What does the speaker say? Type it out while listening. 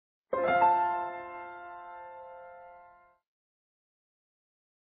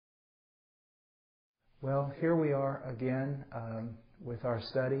Well, here we are again with our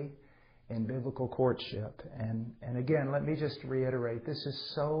study in biblical courtship. And again, let me just reiterate, this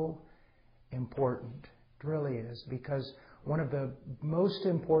is so important. It really is, because one of the most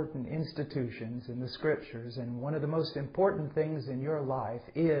important institutions in the Scriptures and one of the most important things in your life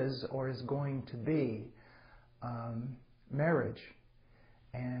is or is going to be marriage.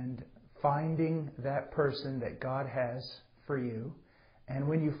 And finding that person that God has for you. And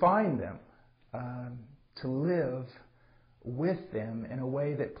when you find them, to live with them in a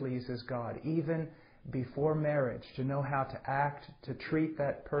way that pleases God, even before marriage, to know how to act, to treat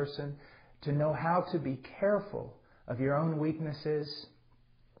that person, to know how to be careful of your own weaknesses,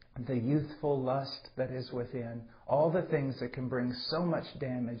 the youthful lust that is within, all the things that can bring so much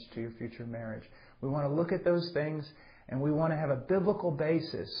damage to your future marriage. We want to look at those things, and we want to have a biblical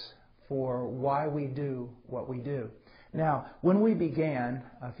basis for why we do what we do. Now, when we began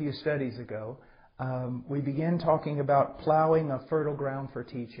a few studies ago, we began talking about plowing a fertile ground for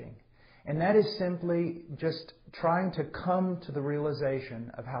teaching. And that is simply just trying to come to the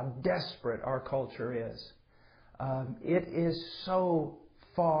realization of how desperate our culture is. It is so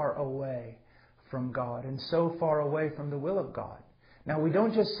far away from God and so far away from the will of God. Now, we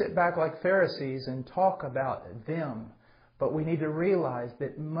don't just sit back like Pharisees and talk about them, but we need to realize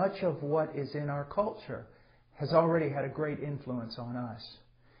that much of what is in our culture has already had a great influence on us.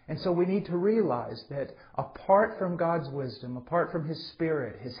 And so we need to realize that apart from God's wisdom, apart from His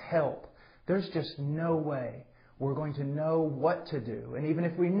Spirit, His help, there's just no way we're going to know what to do. And even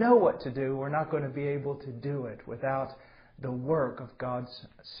if we know what to do, we're not going to be able to do it without the work of God's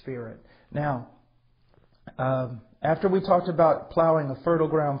Spirit. Now, after we talked about plowing a fertile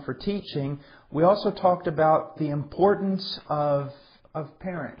ground for teaching, we also talked about the importance of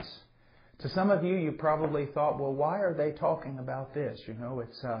parents. To some of you, you probably thought, well, why are they talking about this? You know,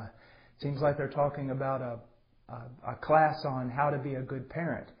 it seems like they're talking about a class on how to be a good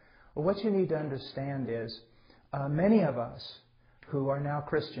parent. Well, what you need to understand is many of us who are now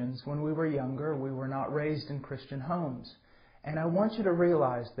Christians, when we were younger, we were not raised in Christian homes. And I want you to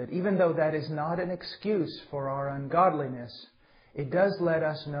realize that even though that is not an excuse for our ungodliness, it does let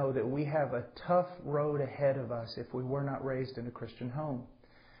us know that we have a tough road ahead of us if we were not raised in a Christian home.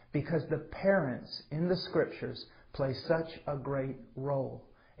 Because the parents in the Scriptures play such a great role.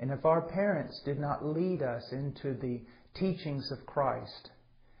 And if our parents did not lead us into the teachings of Christ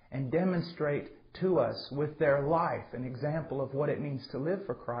and demonstrate to us with their life an example of what it means to live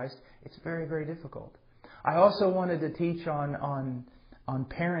for Christ, it's very, very difficult. I also wanted to teach on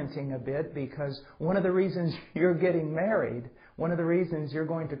parenting a bit, because one of the reasons you're getting married, one of the reasons you're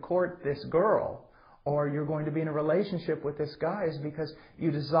going to court this girl, or you're going to be in a relationship with this guy, is because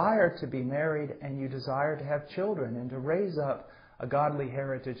you desire to be married and you desire to have children and to raise up a godly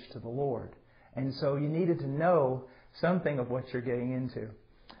heritage to the Lord. And so you needed to know something of what you're getting into.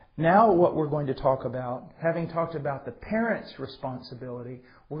 Now what we're going to talk about, having talked about the parent's responsibility,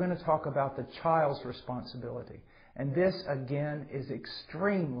 we're going to talk about the child's responsibility. And this, again, is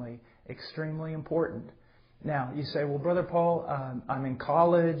extremely, extremely important. Now, you say, well, Brother Paul, I'm in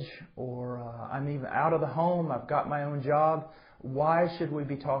college, or I'm even out of the home, I've got my own job. Why should we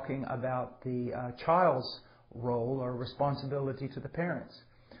be talking about the child's role or responsibility to the parents?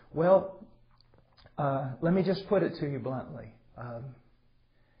 Well, let me just put it to you bluntly.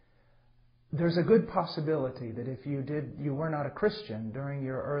 There's a good possibility that if you were not a Christian during the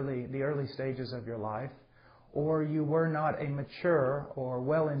early stages of your life, or you were not a mature or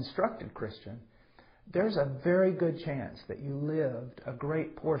well-instructed Christian, there's a very good chance that you lived a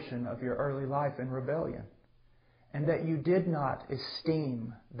great portion of your early life in rebellion, and that you did not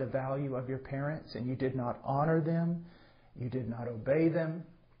esteem the value of your parents, and you did not honor them, you did not obey them,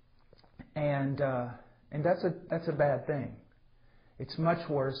 and that's a bad thing. It's much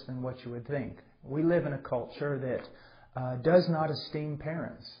worse than what you would think. We live in a culture that does not esteem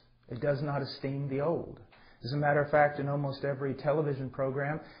parents. It does not esteem the old. As a matter of fact, in almost every television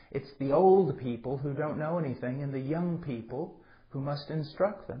program, it's the old people who don't know anything and the young people who must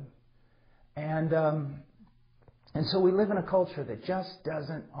instruct them. And so we live in a culture that just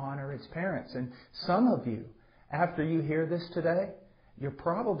doesn't honor its parents. And some of you, after you hear this today, you're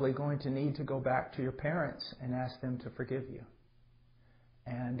probably going to need to go back to your parents and ask them to forgive you.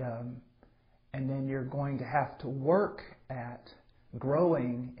 And then you're going to have to work at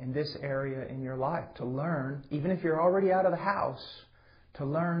growing in this area in your life, to learn, even if you're already out of the house, to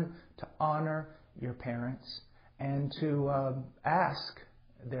learn to honor your parents and to ask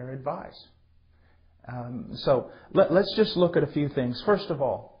their advice. So let's just look at a few things. First of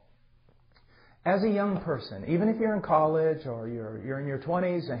all, as a young person, even if you're in college or you're in your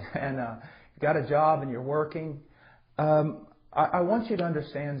 20s and got a job and you're working, I want you to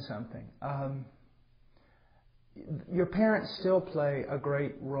understand something. Your parents still play a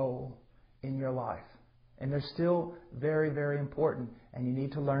great role in your life. And they're still very, very important. And you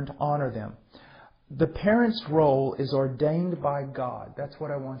need to learn to honor them. The parent's role is ordained by God. That's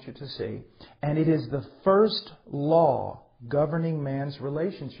what I want you to see. And it is the first law governing man's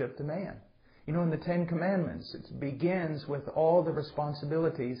relationship to man. You know, in the Ten Commandments, it begins with all the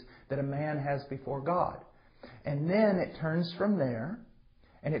responsibilities that a man has before God. And then it turns from there,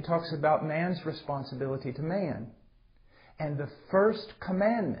 and it talks about man's responsibility to man. And the first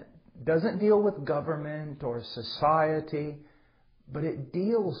commandment doesn't deal with government or society, but it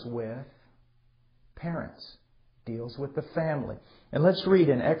deals with parents, deals with the family. And let's read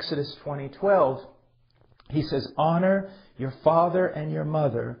in Exodus 20:12. He says, "Honor your father and your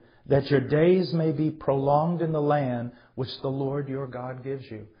mother, that your days may be prolonged in the land which the Lord your God gives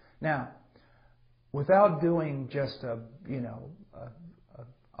you." Now, without doing just a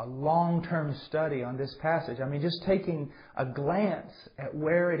long-term study on this passage, I mean, just taking a glance at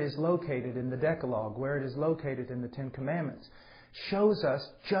where it is located in the Decalogue, where it is located in the Ten Commandments, shows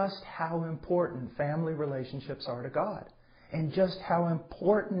us just how important family relationships are to God. And just how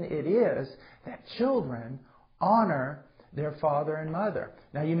important it is that children honor their father and mother.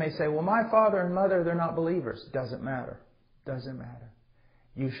 Now you may say, well, my father and mother, they're not believers. Doesn't matter. Doesn't matter.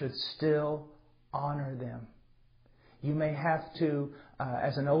 You should still honor them. You may have to,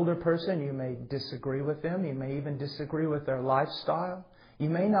 as an older person, you may disagree with them. You may even disagree with their lifestyle. You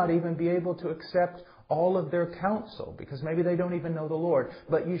may not even be able to accept all of their counsel because maybe they don't even know the Lord.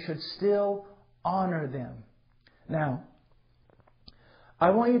 But you should still honor them. Now,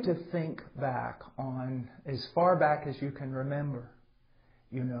 I want you to think back on as far back as you can remember.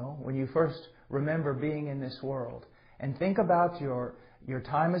 You know, when you first remember being in this world. And think about your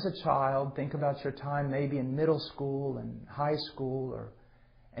time as a child. Think about your time maybe in middle school and high school.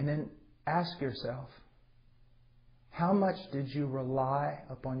 And then ask yourself, how much did you rely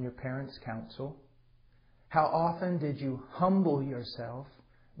upon your parents' counsel? How often did you humble yourself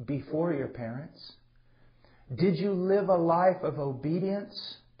before your parents? Did you live a life of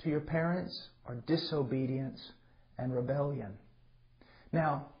obedience to your parents or disobedience and rebellion?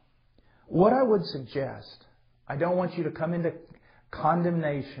 Now, what I would suggest, I don't want you to come into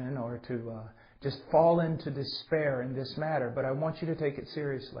condemnation or to just fall into despair in this matter, but I want you to take it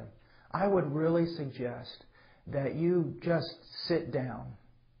seriously. I would really suggest that you just sit down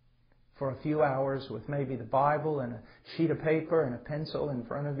for a few hours with maybe the Bible and a sheet of paper and a pencil in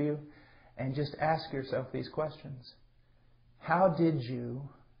front of you and just ask yourself these questions. How did you,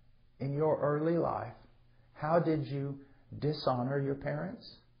 in your early life, how did you dishonor your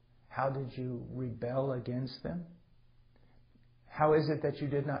parents? How did you rebel against them? How is it that you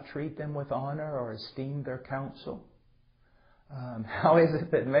did not treat them with honor or esteem their counsel? How is it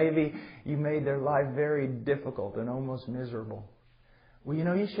that maybe you made their life very difficult and almost miserable? Well, you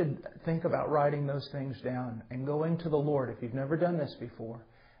know, you should think about writing those things down and going to the Lord, if you've never done this before,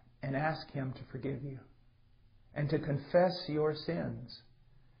 and ask Him to forgive you and to confess your sins,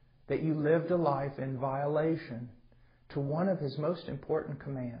 that you lived a life in violation to one of His most important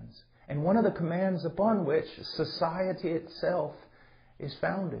commands, and one of the commands upon which society itself is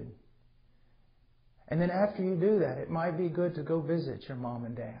founded. And then after you do that, it might be good to go visit your mom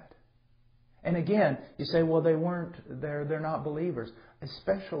and dad. And again, you say, well, they're not believers.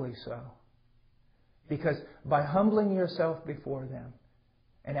 Especially so. Because by humbling yourself before them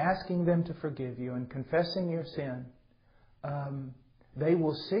and asking them to forgive you and confessing your sin, they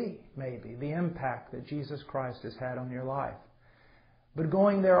will see maybe the impact that Jesus Christ has had on your life. But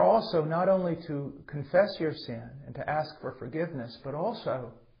going there also not only to confess your sin and to ask for forgiveness, but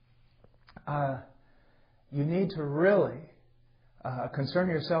also you need to really concern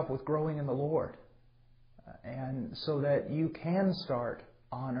yourself with growing in the Lord, and so that you can start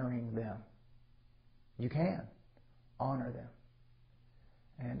honoring them. You can honor them.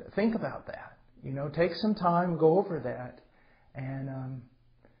 And think about that. You know, take some time, go over that, and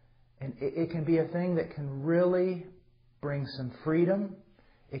it can be a thing that can really bring some freedom.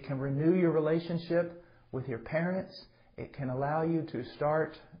 It can renew your relationship with your parents. It can allow you to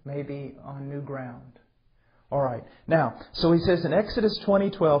start maybe on new ground. All right. Now, so he says in Exodus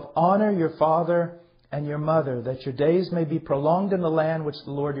 20:12, honor your father and your mother, that your days may be prolonged in the land which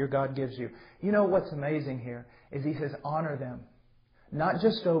the Lord your God gives you. You know what's amazing here is he says honor them, not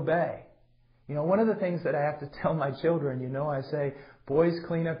just obey. You know, one of the things that I have to tell my children, you know, I say, boys,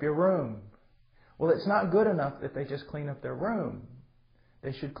 clean up your room. Well, it's not good enough that they just clean up their room.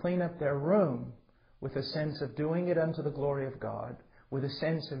 They should clean up their room with a sense of doing it unto the glory of God, with a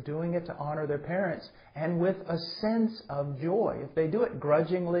sense of doing it to honor their parents, and with a sense of joy. If they do it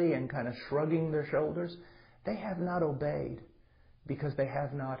grudgingly and kind of shrugging their shoulders, they have not obeyed because they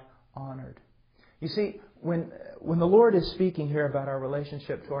have not honored. You see, when the Lord is speaking here about our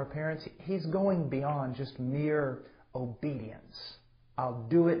relationship to our parents, He's going beyond just mere obedience. I'll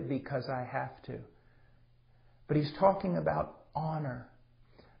do it because I have to. But He's talking about honor.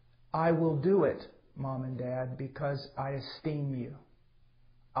 I will do it, Mom and Dad, because I esteem you.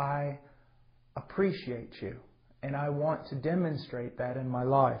 I appreciate you. And I want to demonstrate that in my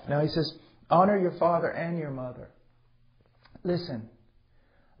life. Now He says, honor your father and your mother. Listen,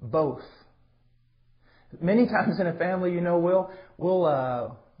 both. Many times in a family, we'll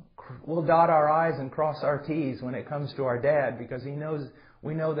dot our I's and cross our T's when it comes to our dad, because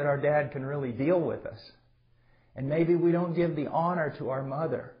we know that our dad can really deal with us. And maybe we don't give the honor to our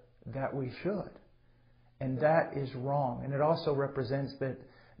mother that we should. And that is wrong. And it also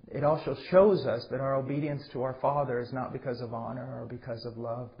shows us that our obedience to our father is not because of honor or because of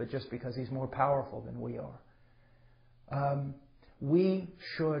love, but just because he's more powerful than we are. We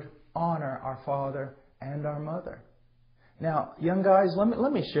should honor our father and our mother. Now, young guys,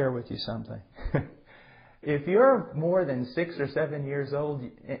 let me share with you something. If you're more than 6 or 7 years old,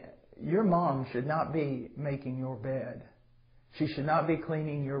 your mom should not be making your bed. She should not be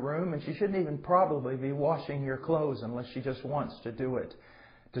cleaning your room, and she shouldn't even probably be washing your clothes unless she just wants to do it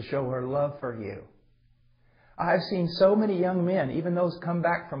to show her love for you. I've seen so many young men, even those come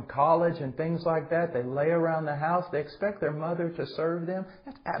back from college and things like that, they lay around the house, they expect their mother to serve them.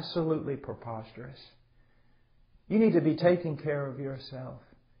 That's absolutely preposterous. You need to be taking care of yourself.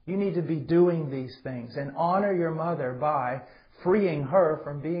 You need to be doing these things, and honor your mother by freeing her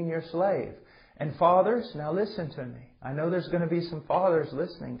from being your slave. And fathers, now listen to me. I know there's going to be some fathers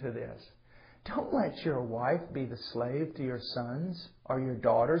listening to this. Don't let your wife be the slave to your sons or your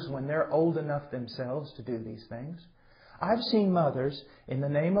daughters when they're old enough themselves to do these things. I've seen mothers, in the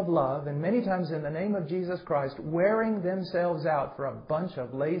name of love, and many times in the name of Jesus Christ, wearing themselves out for a bunch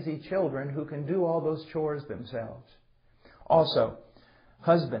of lazy children who can do all those chores themselves. Also,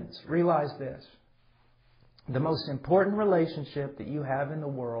 husbands, realize this. The most important relationship that you have in the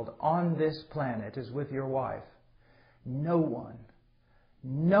world on this planet is with your wife. No one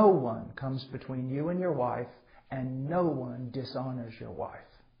comes between you and your wife, and no one dishonors your wife.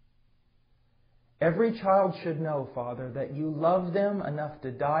 Every child should know, Father, that you love them enough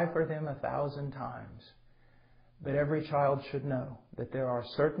to die for them 1,000 times. But every child should know that there are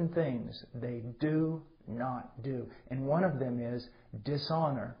certain things they do not do. And one of them is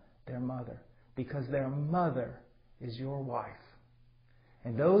dishonor their mother, because their mother is your wife.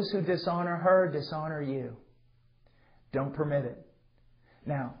 And those who dishonor her, dishonor you. Don't permit it.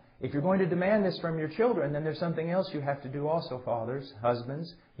 Now, if you're going to demand this from your children, then there's something else you have to do also, fathers,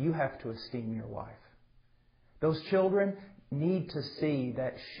 husbands. You have to esteem your wife. Those children need to see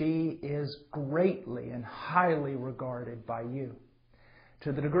that she is greatly and highly regarded by you.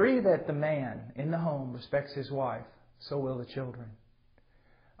 To the degree that the man in the home respects his wife, so will the children.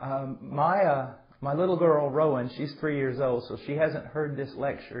 My little girl, Rowan, she's 3 years old, so she hasn't heard this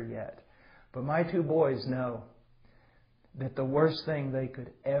lecture yet. But my 2 boys know that the worst thing they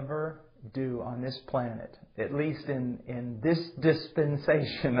could ever do on this planet, at least in this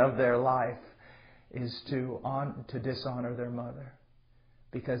dispensation of their life, is to dishonor their mother.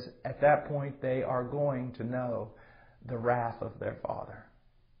 Because at that point they are going to know the wrath of their father.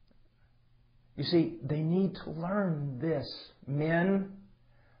 You see, they need to learn this. Men,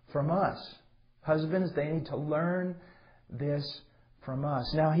 from us. Husbands, they need to learn this from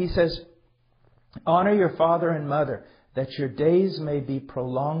us. Now he says, honor your father and mother, that your days may be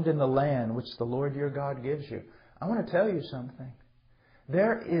prolonged in the land which the Lord your God gives you. I want to tell you something.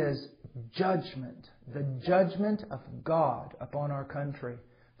 There is judgment, the judgment of God upon our country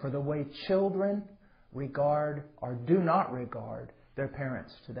for the way children regard or do not regard their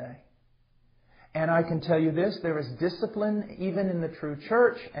parents today. And I can tell you this, there is discipline even in the true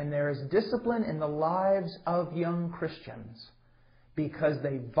church, and there is discipline in the lives of young Christians because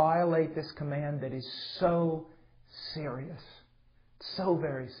they violate this command that is so serious. So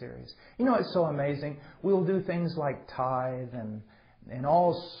very serious. You know, it's so amazing. We'll do things like tithe and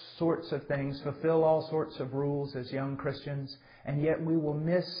all sorts of things, fulfill all sorts of rules as young Christians, and yet we will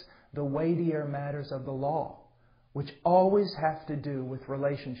miss the weightier matters of the law, which always have to do with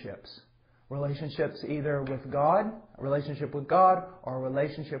relationships. Relationships either with God, a relationship with God, or a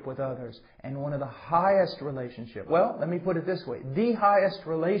relationship with others. And one of the highest relationships, well, let me put it this way, the highest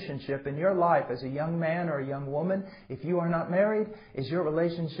relationship in your life as a young man or a young woman, if you are not married, is your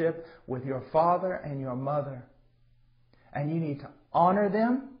relationship with your father and your mother. And you need to honor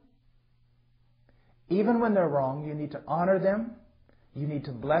them. Even when they're wrong, you need to honor them. You need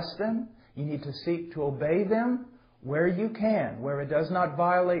to bless them. You need to seek to obey them where you can, where it does not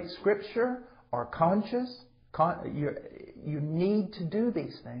violate Scripture or conscience. You need to do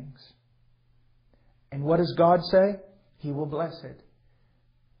these things. And what does God say? He will bless it.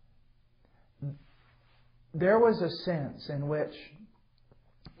 There was a sense in which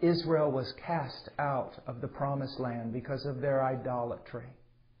Israel was cast out of the promised land because of their idolatry,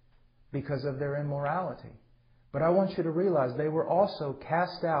 because of their immorality. But I want you to realize they were also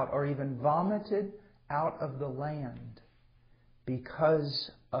cast out or even vomited out of the land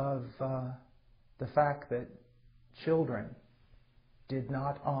because of the fact that children did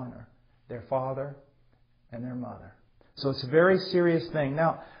not honor their father and their mother. So it's a very serious thing.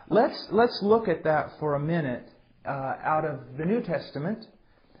 Now, let's look at that for a minute out of the New Testament.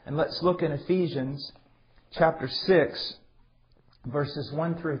 And let's look in Ephesians chapter 6, verses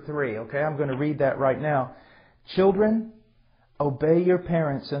 1 through 3. Okay, I'm going to read that right now. Children, obey your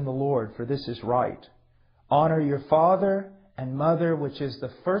parents in the Lord, for this is right. Honor your father and mother, which is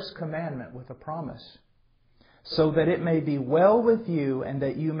the first commandment with a promise, so that it may be well with you and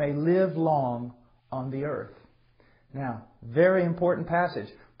that you may live long on the earth. Now, very important passage.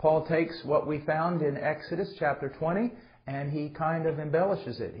 Paul takes what we found in Exodus chapter 20 and he kind of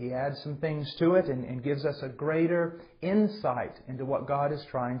embellishes it. He adds some things to it and gives us a greater insight into what God is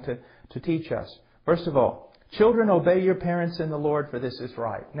trying to teach us. First of all, children, obey your parents in the Lord, for this is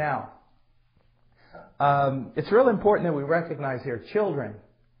right. Now, it's real important that we recognize here, children,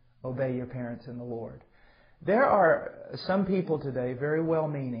 obey your parents in the Lord. There are some people today, very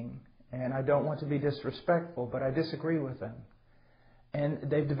well-meaning, and I don't want to be disrespectful, but I disagree with them. And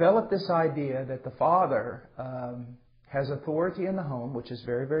they've developed this idea that the father has authority in the home, which is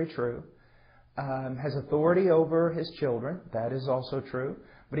very, very true. Has authority over his children. That is also true.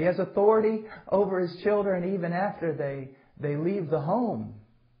 But he has authority over his children even after they leave the home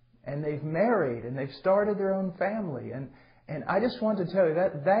and they've married and they've started their own family. And I just want to tell you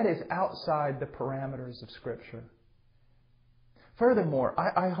that is outside the parameters of Scripture. Furthermore,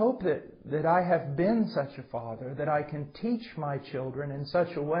 I hope that I have been such a father that I can teach my children in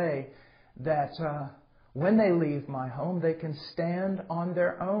such a way that when they leave my home, they can stand on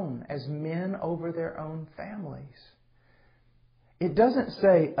their own as men over their own families. It doesn't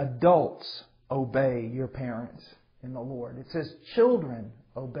say adults obey your parents in the Lord. It says children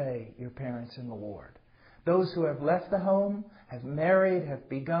obey your parents in the Lord. Those who have left the home, have married, have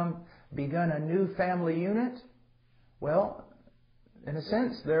begun a new family unit, well, in a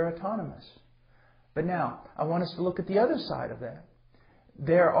sense, they're autonomous. But now, I want us to look at the other side of that.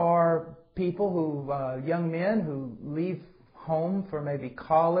 There are people young men who leave home for maybe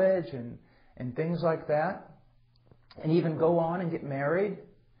college and things like that, and even go on and get married.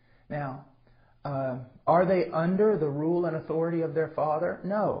 Now, are they under the rule and authority of their father?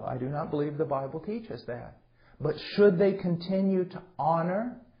 No, I do not believe the Bible teaches that. But should they continue to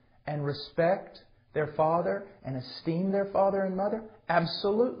honor and respect their father and esteem their father and mother?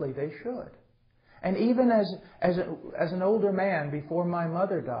 Absolutely, they should. And even as an older man, before my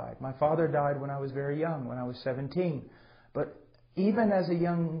mother died, my father died when I was very young, when I was 17. But even as a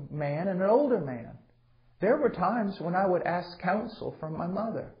young man and an older man, there were times when I would ask counsel from my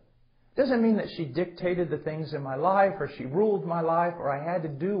mother. It doesn't mean that she dictated the things in my life or she ruled my life or I had to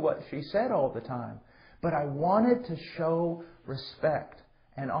do what she said all the time. But I wanted to show respect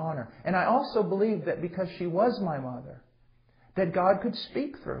and honor. And I also believed that because she was my mother, that God could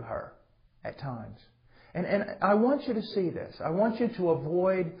speak through her at times. And I want you to see this. I want you to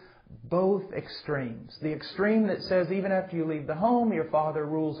avoid both extremes. The extreme that says even after you leave the home, your father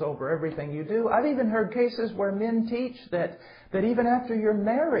rules over everything you do. I've even heard cases where men teach that even after you're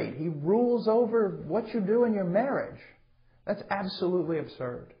married, he rules over what you do in your marriage. That's absolutely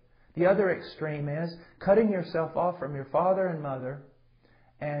absurd. The other extreme is cutting yourself off from your father and mother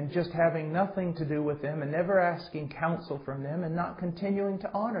and just having nothing to do with them and never asking counsel from them and not continuing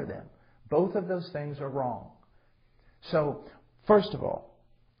to honor them. Both of those things are wrong. So, first of all,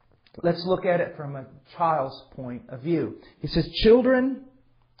 let's look at it from a child's point of view. He says, children,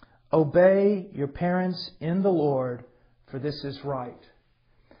 obey your parents in the Lord, for this is right.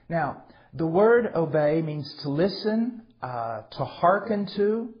 Now, the word obey means to listen, to hearken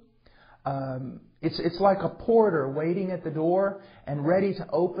to. It's like a porter waiting at the door and ready to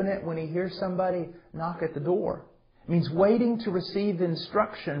open it when he hears somebody knock at the door. It means waiting to receive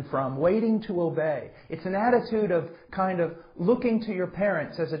instruction from, waiting to obey. It's an attitude of kind of looking to your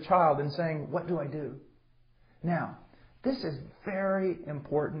parents as a child and saying, what do I do? Now, This is very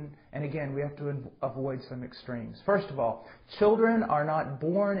important, and again, we have to avoid some extremes. First of all, children are not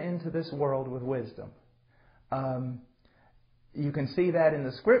born into this world with wisdom. You can see that in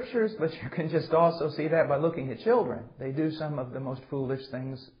the Scriptures, but you can just also see that by looking at children. They do some of the most foolish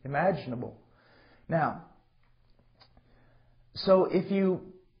things imaginable. Now, so if you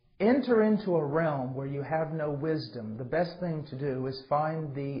enter into a realm where you have no wisdom, the best thing to do is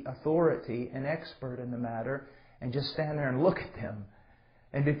find the authority, an expert in the matter, and just stand there and look at them.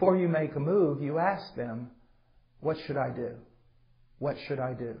 And before you make a move, you ask them, what should I do? What should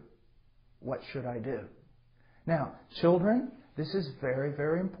I do? What should I do? Now, children, this is very,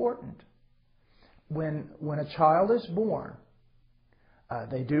 very important. When a child is born,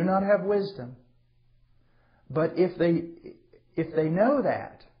 they do not have wisdom. But if they know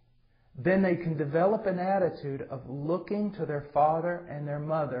that, then they can develop an attitude of looking to their father and their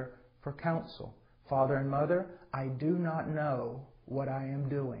mother for counsel. Father and mother, I do not know what I am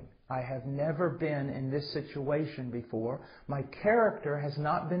doing. I have never been in this situation before. My character has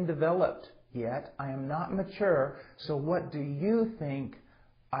not been developed yet. I am not mature. So what do you think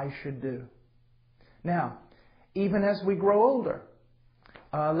I should do? Now, even as we grow older,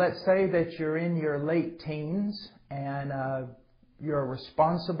 let's say that you're in your late teens and you're a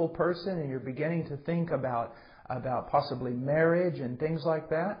responsible person and you're beginning to think about possibly marriage and things like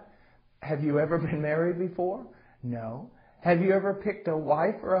that. Have you ever been married before? No. Have you ever picked a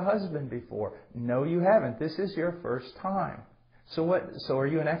wife or a husband before? No, you haven't. This is your first time. So are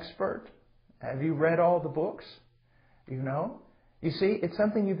you an expert? Have you read all the books? You know? You see, it's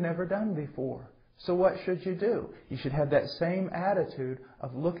something you've never done before. So what should you do? You should have that same attitude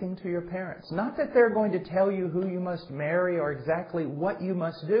of looking to your parents. Not that they're going to tell you who you must marry or exactly what you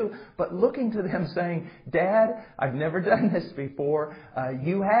must do, but looking to them saying, Dad, I've never done this before.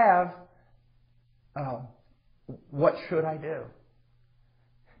 You have. What should I do?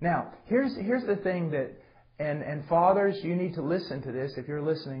 Now, here's the thing that, and fathers, you need to listen to this if you're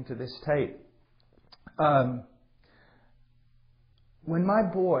listening to this tape. When my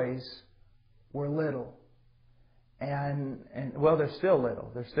boys were little, and well, they're still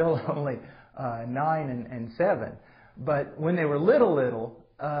little. They're still only 9 and 7. But when they were little,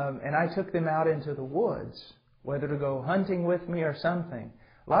 and I took them out into the woods, whether to go hunting with me or something,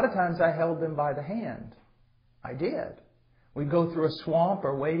 a lot of times I held them by the hand. I did. We'd go through a swamp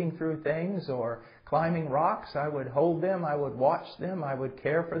or wading through things or climbing rocks. I would hold them. I would watch them. I would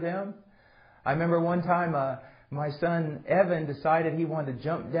care for them. I remember one time my son Evan decided he wanted to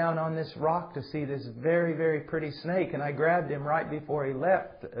jump down on this rock to see this very, very pretty snake. And I grabbed him right before he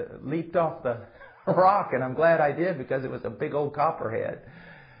leaped off the rock. And I'm glad I did because it was a big old copperhead.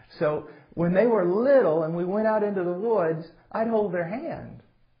 So when they were little and we went out into the woods, I'd hold their hand.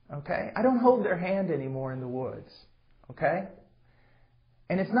 Okay? I don't hold their hand anymore in the woods. Okay?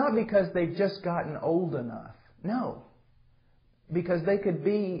 And it's not because they've just gotten old enough. No. Because they could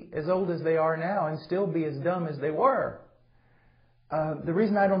be as old as they are now and still be as dumb as they were. The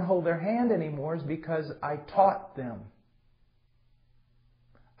reason I don't hold their hand anymore is because I taught them.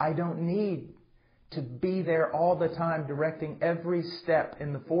 I don't need to be there all the time directing every step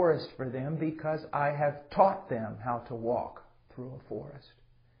in the forest for them because I have taught them how to walk through a forest.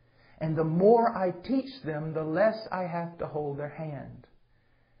 And the more I teach them, the less I have to hold their hand.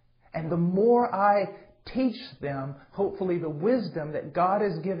 And the more I teach them, hopefully, the wisdom that God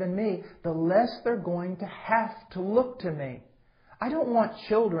has given me, the less they're going to have to look to me. I don't want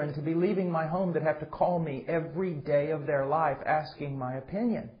children to be leaving my home that have to call me every day of their life asking my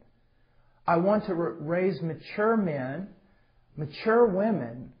opinion. I want to raise mature men, mature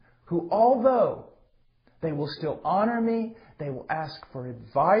women, who although they will still honor me, they will ask for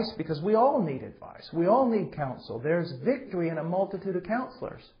advice, because we all need advice. We all need counsel. There's victory in a multitude of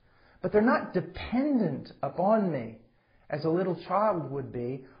counselors. But they're not dependent upon me as a little child would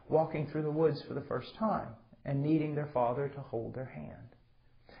be walking through the woods for the first time and needing their father to hold their hand.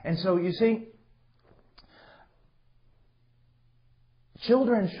 And so, you see,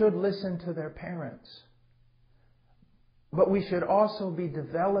 children should listen to their parents. But we should also be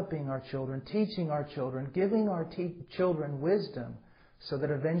developing our children, teaching our children, giving our children wisdom so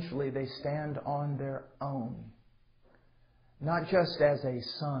that eventually they stand on their own. Not just as a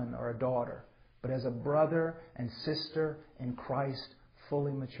son or a daughter, but as a brother and sister in Christ,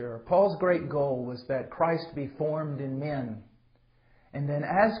 fully mature. Paul's great goal was that Christ be formed in men. And then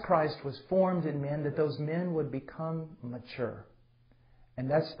as Christ was formed in men, that those men would become mature. And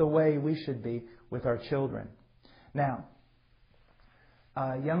that's the way we should be with our children. Now,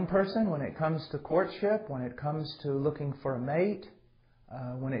 a young person, when it comes to courtship, when it comes to looking for a mate,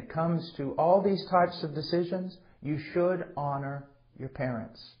 when it comes to all these types of decisions, You should honor your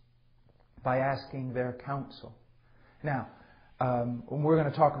parents by asking their counsel. Now, we're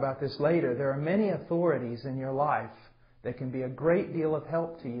going to talk about this later. There are many authorities in your life that can be a great deal of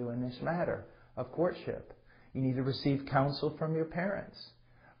help to you in this matter of courtship. You need to receive counsel from your parents.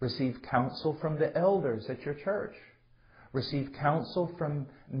 Receive counsel from the elders at your church. Receive counsel from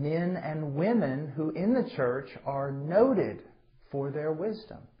men and women who in the church are noted for their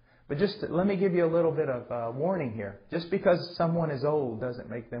wisdom. But just let me give you a little bit of warning here. Just because someone is old doesn't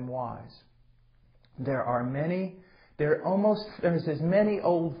make them wise. There's as many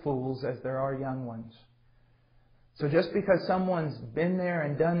old fools as there are young ones. So just because someone's been there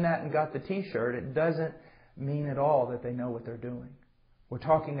and done that and got the t-shirt, it doesn't mean at all that they know what they're doing. We're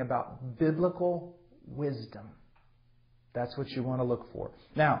talking about biblical wisdom. That's what you want to look for.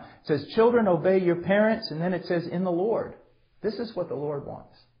 Now, it says, children, obey your parents, and then it says, in the Lord. This is what the Lord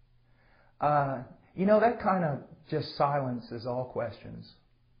wants. That kind of just silences all questions,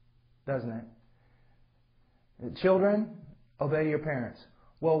 doesn't it? Children, obey your parents.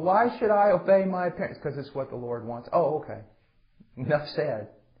 Well, why should I obey my parents? Because it's what the Lord wants. Oh, okay. Enough said.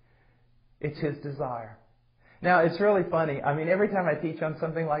 It's His desire. Now, it's really funny. I mean, every time I teach on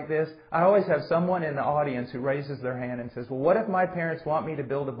something like this, I always have someone in the audience who raises their hand and says, well, what if my parents want me to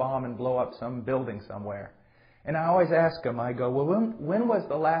build a bomb and blow up some building somewhere? And I always ask them, I go, well, when was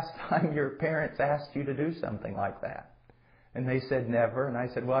the last time your parents asked you to do something like that? And they said never. And I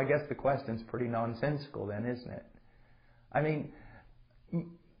said, well, I guess the question's pretty nonsensical then, isn't it? I mean,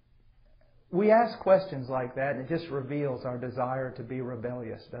 we ask questions like that and it just reveals our desire to be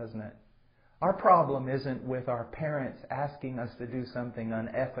rebellious, doesn't it? Our problem isn't with our parents asking us to do something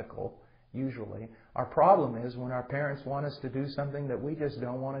unethical, usually. Our problem is when our parents want us to do something that we just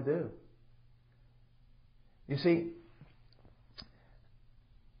don't want to do. You see,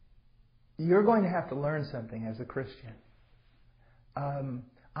 you're going to have to learn something as a Christian.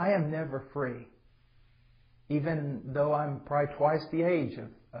 I am never free. Even though I'm probably twice the age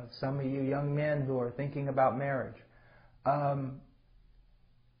of some of you young men who are thinking about marriage. I'm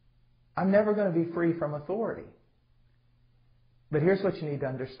never going to be free from authority. But here's what you need to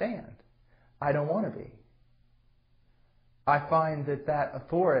understand. I don't want to be. I find that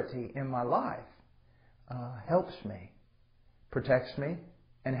authority in my life helps me, protects me,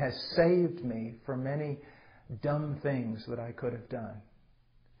 and has saved me from many dumb things that I could have done.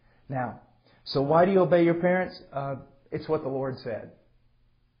 Now, so why do you obey your parents? It's what the Lord said.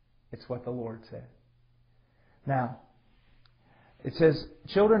 It's what the Lord said. Now, it says,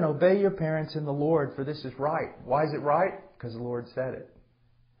 children, obey your parents in the Lord, for this is right. Why is it right? Because the Lord said it.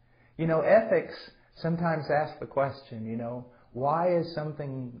 Ethics sometimes ask the question, why is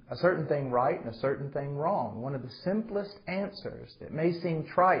a certain thing right and a certain thing wrong? One of the simplest answers that may seem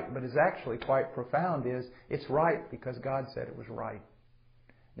trite, but is actually quite profound is, it's right because God said it was right.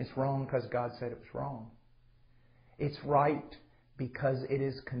 It's wrong because God said it was wrong. It's right because it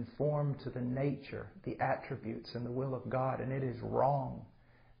is conformed to the nature, the attributes, and the will of God. And it is wrong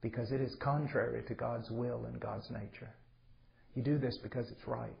because it is contrary to God's will and God's nature. You do this because it's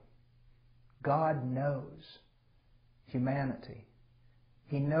right. God knows humanity.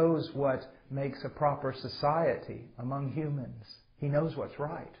 He knows what makes a proper society among humans. He knows what's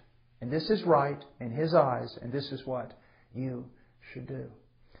right. And this is right in His eyes, and this is what you should do.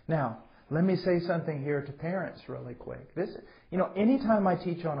 Now, let me say something here to parents really quick. Anytime I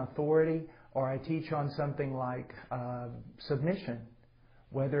teach on authority or I teach on something like submission,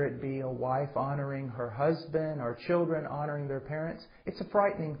 whether it be a wife honoring her husband or children honoring their parents, it's a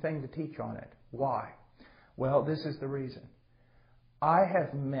frightening thing to teach on it. Why? Well, this is the reason. I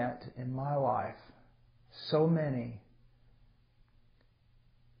have met in my life so many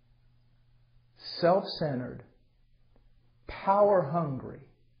self-centered, power-hungry,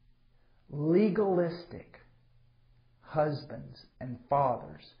 legalistic husbands and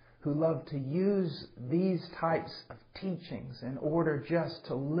fathers who love to use these types of teachings in order just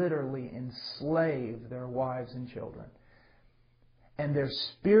to literally enslave their wives and children. And their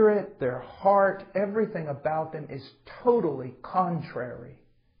spirit, their heart, everything about them is totally contrary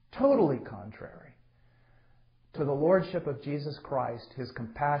to the Lordship of Jesus Christ, His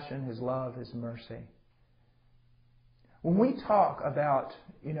compassion, His love, His mercy. When we talk about,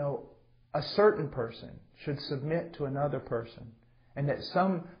 a certain person should submit to another person, and that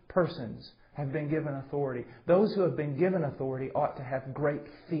some persons have been given authority, those who have been given authority ought to have great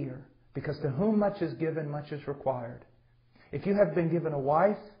fear, because to whom much is given, much is required. If you have been given a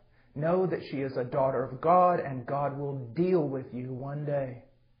wife, know that she is a daughter of God, and God will deal with you one day.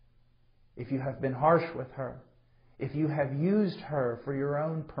 If you have been harsh with her, if you have used her for your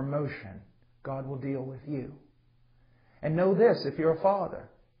own promotion, God will deal with you. And know this, if you're a father,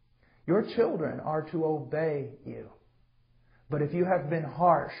 your children are to obey you. But if you have been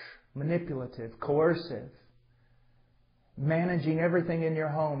harsh, manipulative, coercive, managing everything in your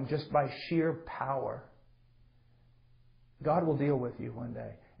home just by sheer power, God will deal with you one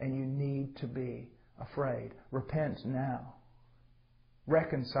day, and you need to be afraid. Repent now.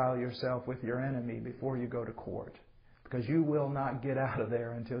 Reconcile yourself with your enemy before you go to court, because you will not get out of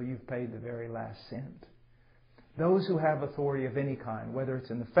there until you've paid the very last cent. Those who have authority of any kind, whether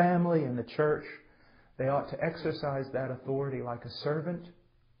it's in the family, in the church, they ought to exercise that authority like a servant.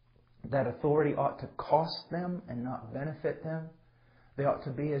 That authority ought to cost them and not benefit them. They ought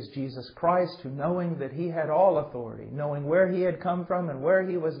to be as Jesus Christ, who, knowing that He had all authority, knowing where He had come from and where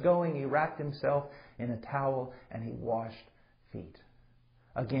He was going, He wrapped Himself in a towel and He washed feet.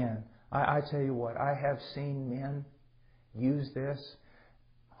 Again, I tell you what, I have seen men use this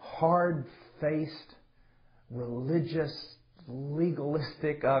hard-faced, religious,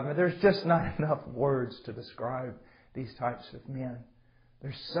 legalistic, there's just not enough words to describe these types of men.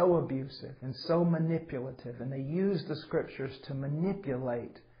 They're so abusive and so manipulative, and they use the Scriptures to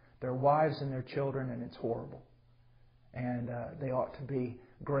manipulate their wives and their children, and it's horrible. And they ought to be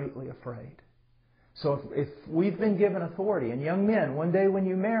greatly afraid. So if we've been given authority, and young men, one day when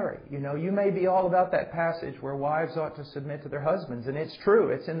you marry, you may be all about that passage where wives ought to submit to their husbands, and it's true,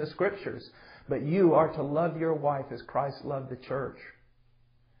 it's in the Scriptures. But you are to love your wife as Christ loved the church.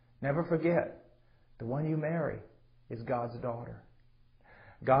 Never forget, the one you marry is God's daughter.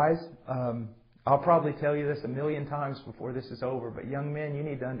 Guys, I'll probably tell you this 1,000,000 times before this is over, but young men, you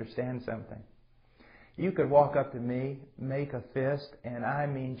need to understand something. You could walk up to me, make a fist, and I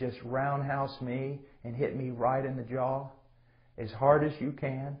mean just roundhouse me and hit me right in the jaw as hard as you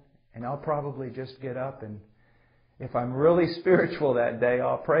can, and I'll probably just get up, and if I'm really spiritual that day,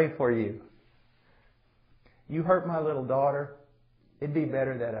 I'll pray for you. You hurt my little daughter, it'd be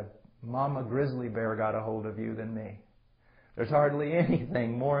better that a mama grizzly bear got a hold of you than me. There's hardly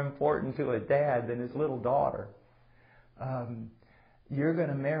anything more important to a dad than his little daughter. You're going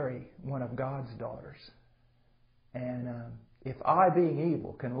to marry one of God's daughters. And if I, being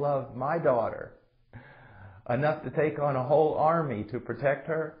evil, can love my daughter enough to take on a whole army to protect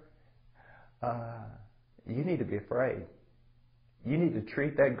her, you need to be afraid. You need to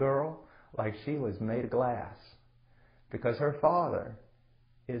treat that girl like she was made of glass, because her Father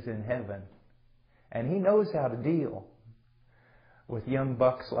is in heaven, and He knows how to deal with young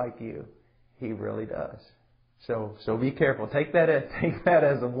bucks like you. He really does. So be careful. Take that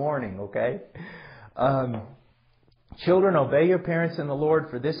as a warning, okay? Children, obey your parents in the Lord,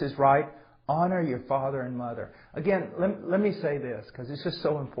 for this is right. Honor your father and mother. Again, let me say this, because it's just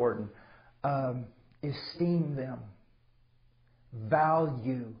so important. Esteem them.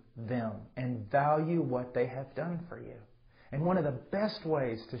 Value them. And value what they have done for you. And one of the best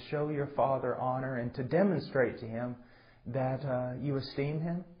ways to show your father honor and to demonstrate to him that you esteem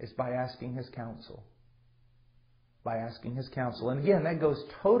him is by asking his counsel. By asking his counsel. And again, that goes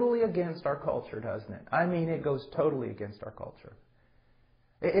totally against our culture, doesn't it? I mean, it goes totally against our culture.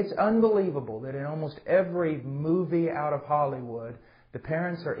 It's unbelievable that in almost every movie out of Hollywood, the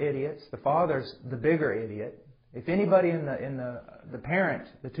parents are idiots. The father's the bigger idiot. If anybody in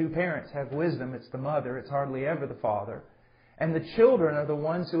the two parents have wisdom, it's the mother. It's hardly ever the father. And the children are the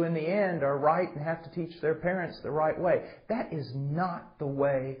ones who in the end are right and have to teach their parents the right way. That is not the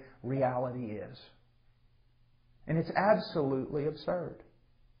way reality is. And it's absolutely absurd.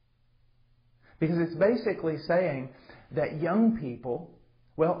 Because it's basically saying that young people,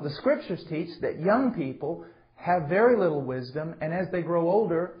 well, the Scriptures teach that young people have very little wisdom, and as they grow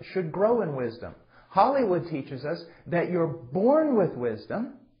older, should grow in wisdom. Hollywood teaches us that you're born with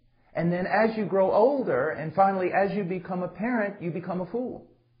wisdom, and then as you grow older, and finally as you become a parent, you become a fool.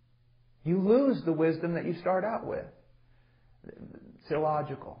 You lose the wisdom that you start out with. It's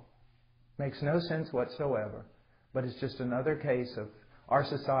illogical. Makes no sense whatsoever. But it's just another case of our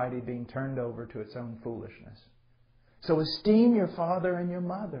society being turned over to its own foolishness. So esteem your father and your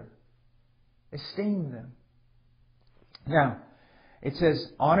mother. Esteem them. Now, it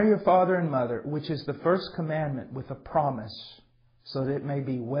says, honor your father and mother, which is the first commandment with a promise, so that it may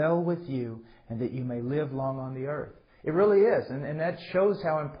be well with you and that you may live long on the earth. It really is. And that shows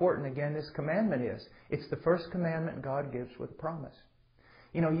how important, again, this commandment is. It's the first commandment God gives with a promise.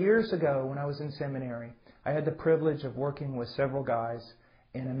 You know, years ago when I was in seminary, I had the privilege of working with several guys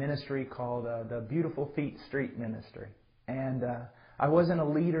in a ministry called the Beautiful Feet Street Ministry. And I wasn't a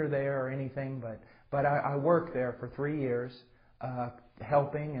leader there or anything, but I worked there for 3 years,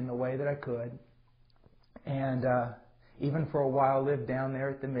 helping in the way that I could. And even for a while lived down there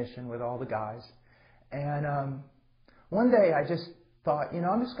at the mission with all the guys. And One day I just thought,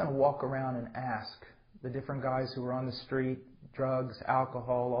 I'm just going to walk around and ask the different guys who were on the street, drugs,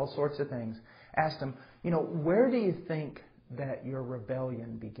 alcohol, all sorts of things. Asked them, where do you think that your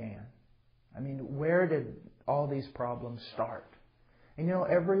rebellion began? I mean, where did all these problems start? And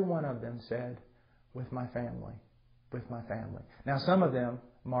every one of them said, with my family. With my family. Now, some of them,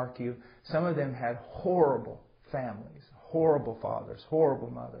 mark you, some of them had horrible families, horrible fathers, horrible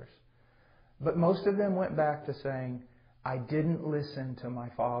mothers. But most of them went back to saying, I didn't listen to my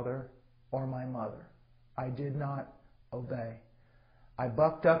father or my mother. I did not obey. I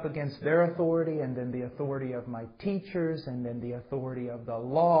bucked up against their authority and then the authority of my teachers and then the authority of the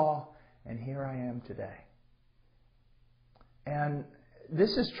law, and here I am today. And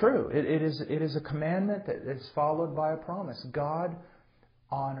this is true. It is a commandment that is followed by a promise. God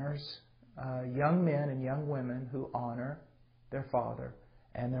honors young men and young women who honor their father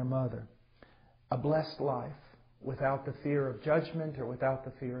and their mother. A blessed life without the fear of judgment or without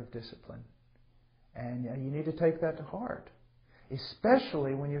the fear of discipline. And you need to take that to heart,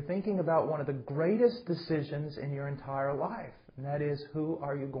 especially when you're thinking about one of the greatest decisions in your entire life, and that is, who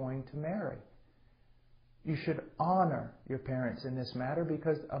are you going to marry? You should honor your parents in this matter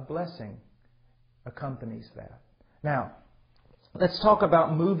because a blessing accompanies that. Now, let's talk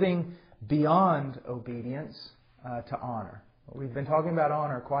about moving beyond obedience to honor. We've been talking about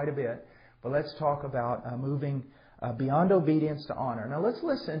honor quite a bit, but let's talk about moving beyond obedience to honor. Now, let's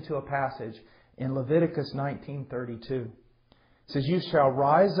listen to a passage in Leviticus 19:32. It says, You shall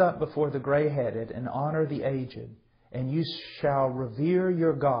rise up before the gray-headed and honor the aged, and you shall revere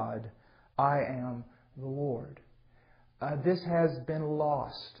your God. I am the Lord. This has been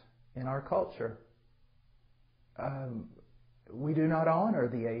lost in our culture. We do not honor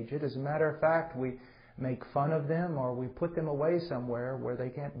the aged. As a matter of fact, we make fun of them or we put them away somewhere where they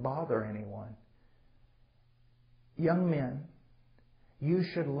can't bother anyone. Young men, you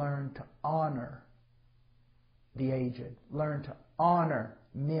should learn to honor the aged. Learn to honor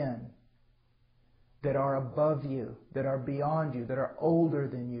men that are above you, that are beyond you, that are older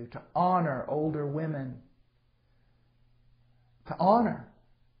than you. To honor older women. To honor.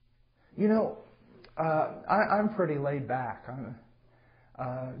 I'm pretty laid back. I'm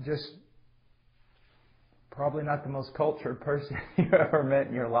just probably not the most cultured person you ever met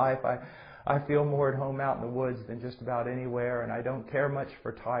in your life. I feel more at home out in the woods than just about anywhere, and I don't care much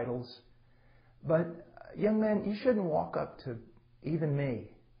for titles. But young men, you shouldn't walk up to even me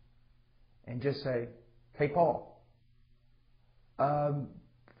and just say, Hey, Paul,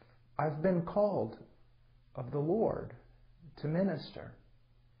 I've been called of the Lord to minister.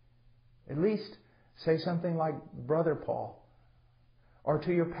 At least say something like Brother Paul. Or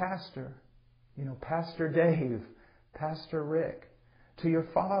to your pastor, Pastor Dave, Pastor Rick. To your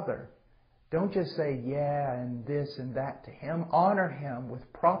father. Don't just say yeah and this and that to him. Honor him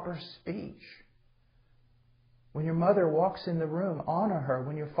with proper speech. When your mother walks in the room, honor her.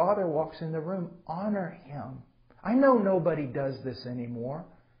 When your father walks in the room, honor him. I know nobody does this anymore,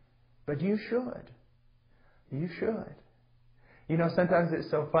 but you should. You should. Sometimes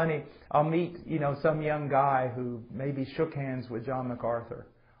it's so funny. I'll meet, some young guy who maybe shook hands with John MacArthur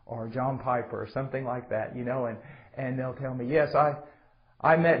or John Piper or something like that, and they'll tell me, yes,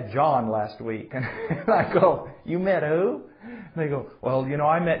 I met John last week. And I go, you met who? And they go, well,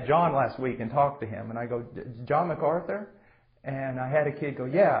 I met John last week and talked to him. And I go, John MacArthur? And I had a kid go,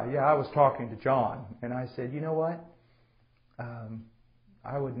 yeah, I was talking to John. And I said, you know what?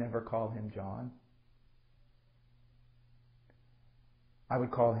 I would never call him John. I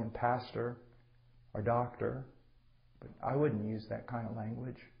would call him pastor or doctor, but I wouldn't use that kind of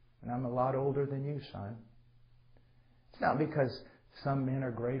language. And I'm a lot older than you, son. It's not because some men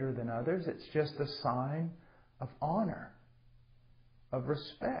are greater than others. It's just a sign of honor, of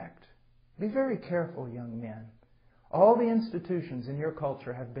respect. Be very careful, young men. All the institutions in your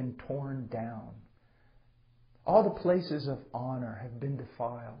culture have been torn down. All the places of honor have been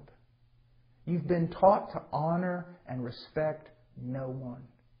defiled. You've been taught to honor and respect no one.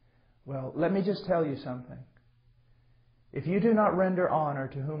 Well, let me just tell you something. If you do not render honor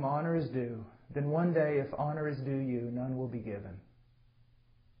to whom honor is due, then one day, if honor is due you, none will be given.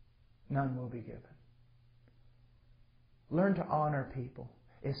 None will be given. Learn to honor people,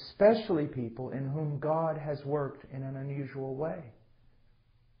 especially people in whom God has worked in an unusual way.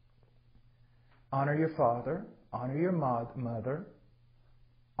 Honor your father, honor your mother,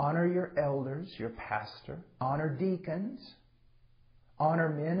 honor your elders, your pastor, honor deacons, honor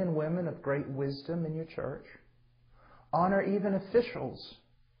men and women of great wisdom in your church, honor even officials,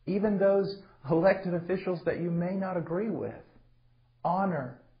 even those elected officials that you may not agree with.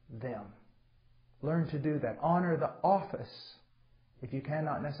 Honor them. Learn to do that. Honor the office if you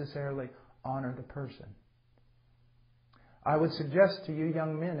cannot necessarily honor the person. I would suggest to you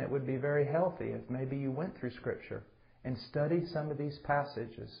young men it would be very healthy if maybe you went through Scripture and studied some of these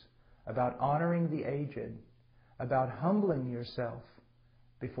passages about honoring the aged, about humbling yourself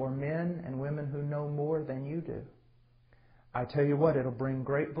before men and women who know more than you do. I tell you what, it'll bring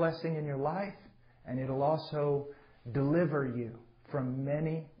great blessing in your life, and it'll also deliver you from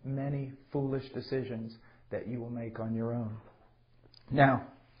many, many foolish decisions that you will make on your own. Now,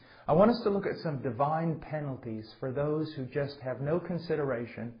 I want us to look at some divine penalties for those who just have no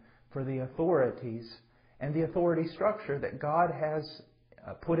consideration for the authorities and the authority structure that God has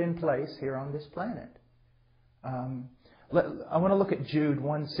put in place here on this planet. I want to look at Jude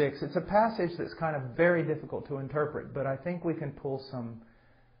 1:6. It's a passage that's kind of very difficult to interpret, but I think we can pull some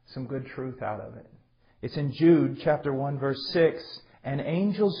good truth out of it. It's in Jude chapter 1 verse 6. And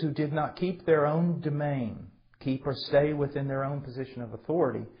angels who did not keep their own domain, keep or stay within their own position of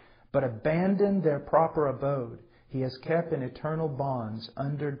authority, but abandoned their proper abode, He has kept in eternal bonds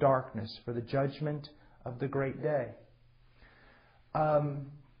under darkness for the judgment of the great day.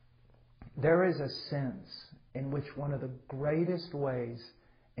 There is a sense in which one of the greatest ways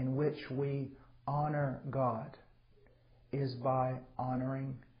in which we honor God is by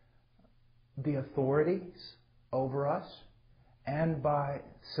honoring the authorities over us and by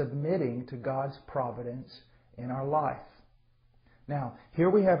submitting to God's providence in our life. Now, here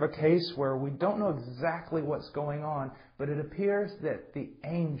we have a case where we don't know exactly what's going on, but it appears that the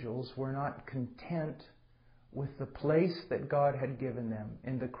angels were not content with the place that God had given them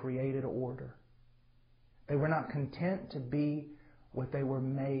in the created order. They were not content to be what they were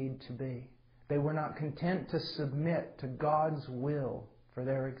made to be. They were not content to submit to God's will for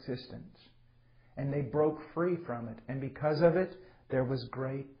their existence. And they broke free from it. And because of it, there was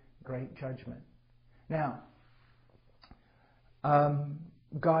great, great judgment. Now,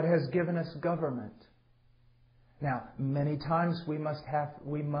 God has given us government. Now, many times we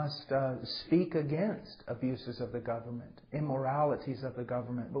must speak against abuses of the government, immoralities of the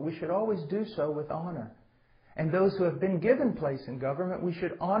government, but we should always do so with honor. And those who have been given place in government, we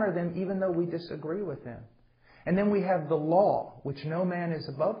should honor them even though we disagree with them. And then we have the law, which no man is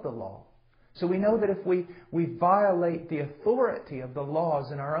above the law. So we know that if we violate the authority of the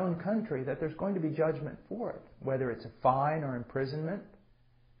laws in our own country, that there's going to be judgment for it, whether it's a fine or imprisonment.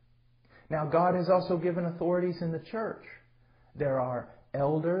 Now, God has also given authorities in the church. There are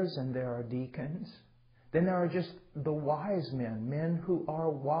elders and there are deacons. Then there are just the wise men, men who are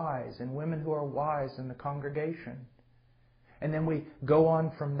wise and women who are wise in the congregation. And then we go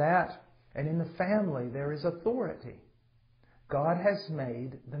on from that, and in the family there is authority. God has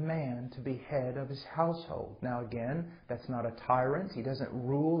made the man to be head of his household. Now again, that's not a tyrant. He doesn't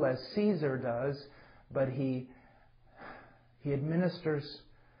rule as Caesar does, but he administers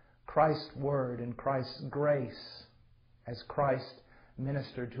Christ's word and Christ's grace as Christ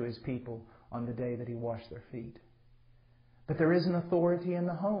ministered to His people on the day that He washed their feet. But there is an authority in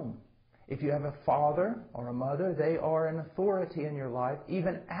the home. If you have a father or a mother, they are an authority in your life.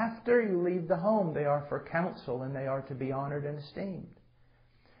 Even after you leave the home, they are for counsel and they are to be honored and esteemed.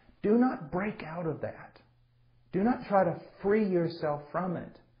 Do not break out of that. Do not try to free yourself from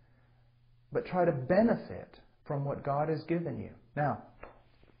it, but try to benefit from what God has given you. Now,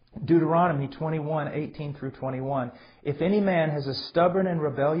 Deuteronomy 21:18 through 21. If any man has a stubborn and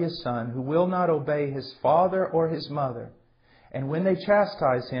rebellious son who will not obey his father or his mother, and when they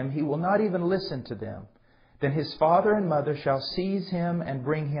chastise him, he will not even listen to them, then his father and mother shall seize him and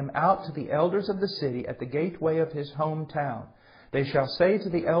bring him out to the elders of the city at the gateway of his hometown. They shall say to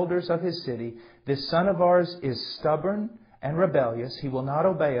the elders of his city, this son of ours is stubborn and rebellious. He will not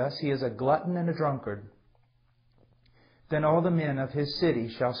obey us. He is a glutton and a drunkard. Then all the men of his city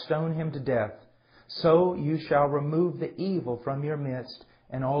shall stone him to death. So you shall remove the evil from your midst,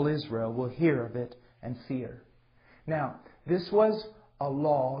 and all Israel will hear of it and fear. Now, this was a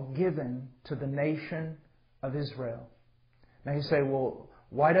law given to the nation of Israel. Now you say, well,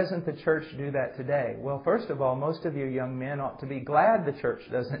 why doesn't the church do that today? Well, first of all, most of you young men ought to be glad the church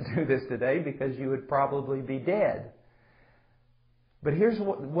doesn't do this today, because you would probably be dead. But here's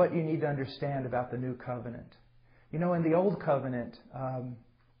what you need to understand about the new covenant. You know, in the old covenant,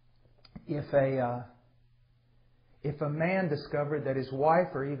 if a man discovered that his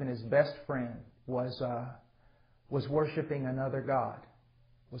wife or even his best friend was worshiping another god,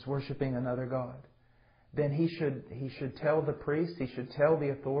 then he should tell the priest, he should tell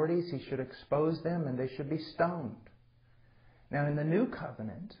the authorities, he should expose them, and they should be stoned. Now, in the new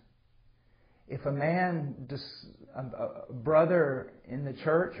covenant, If a brother in the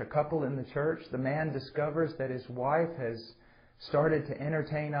church, a couple in the church, the man discovers that his wife has started to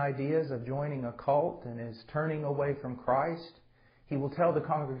entertain ideas of joining a cult and is turning away from Christ, he will tell the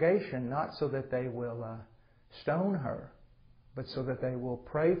congregation not so that they will stone her, but so that they will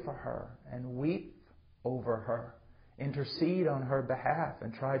pray for her and weep over her, intercede on her behalf,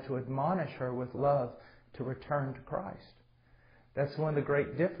 and try to admonish her with love to return to Christ. That's one of the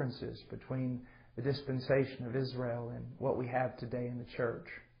great differences between the dispensation of Israel and what we have today in the church.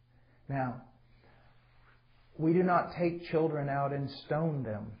 Now, we do not take children out and stone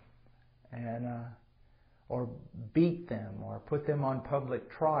them or beat them or put them on public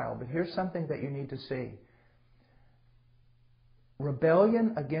trial. But here's something that you need to see.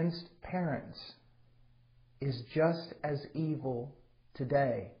 Rebellion against parents is just as evil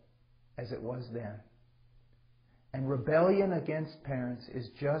today as it was then. And rebellion against parents is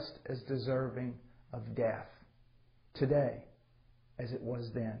just as deserving of death today as it was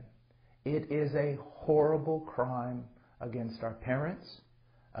then. It is a horrible crime against our parents,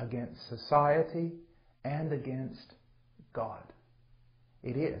 against society, and against God.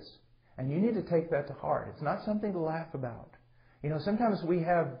 It is. And you need to take that to heart. It's not something to laugh about. You know, sometimes we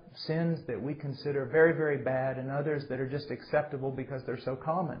have sins that we consider very, very bad and others that are just acceptable because they're so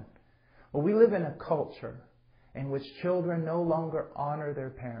common. Well, we live in a culture in which children no longer honor their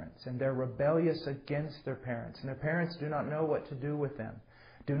parents and they're rebellious against their parents and their parents do not know what to do with them.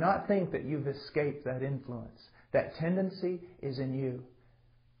 Do not think that you've escaped that influence. That tendency is in you.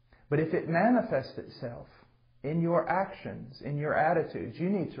 But if it manifests itself in your actions, in your attitudes, you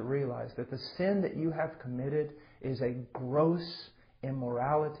need to realize that the sin that you have committed is a gross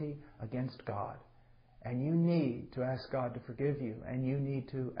immorality against God. And you need to ask God to forgive you. And you need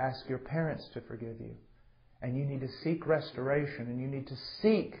to ask your parents to forgive you. And you need to seek restoration. And you need to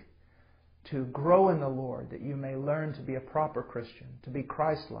seek to grow in the Lord, that you may learn to be a proper Christian, to be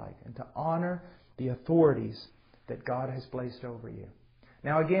Christ-like, and to honor the authorities that God has placed over you.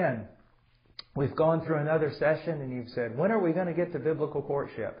 Now again, we've gone through another session and you've said, when are we going to get to biblical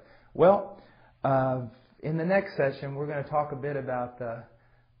courtship? Well, in the next session, we're going to talk a bit about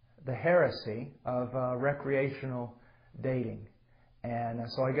the heresy of recreational dating. And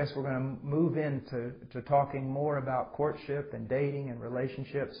so I guess we're going to move into talking more about courtship and dating and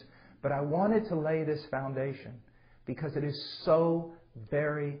relationships. But I wanted to lay this foundation because it is so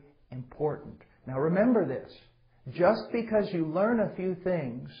very important. Now remember this. Just because you learn a few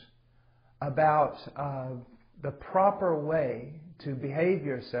things about the proper way to behave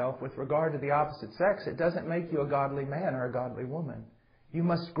yourself with regard to the opposite sex, it doesn't make you a godly man or a godly woman. You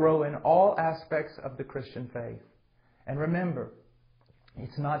must grow in all aspects of the Christian faith. And remember,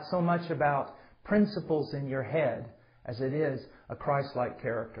 it's not so much about principles in your head as it is a Christ-like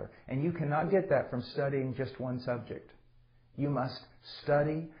character. And you cannot get that from studying just one subject. You must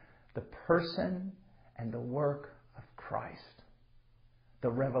study the person and the work of Christ. The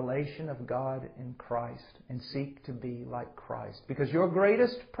revelation of God in Christ, and seek to be like Christ. Because your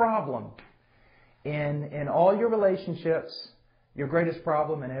greatest problem in all your relationships, your greatest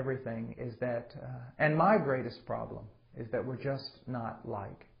problem in everything is that, and my greatest problem, is that we're just not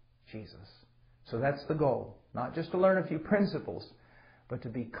like Jesus. So that's the goal. Not just to learn a few principles, but to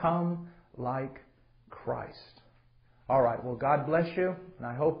become like Christ. All right, well, God bless you, and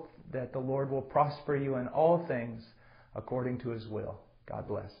I hope that the Lord will prosper you in all things according to His will. God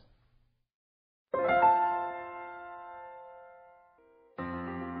bless.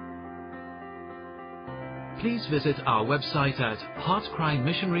 Please visit our website at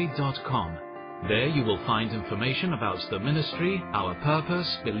heartcrymissionary.com. There you will find information about the ministry, our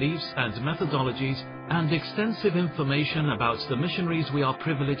purpose, beliefs and methodologies, and extensive information about the missionaries we are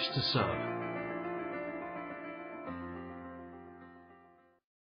privileged to serve.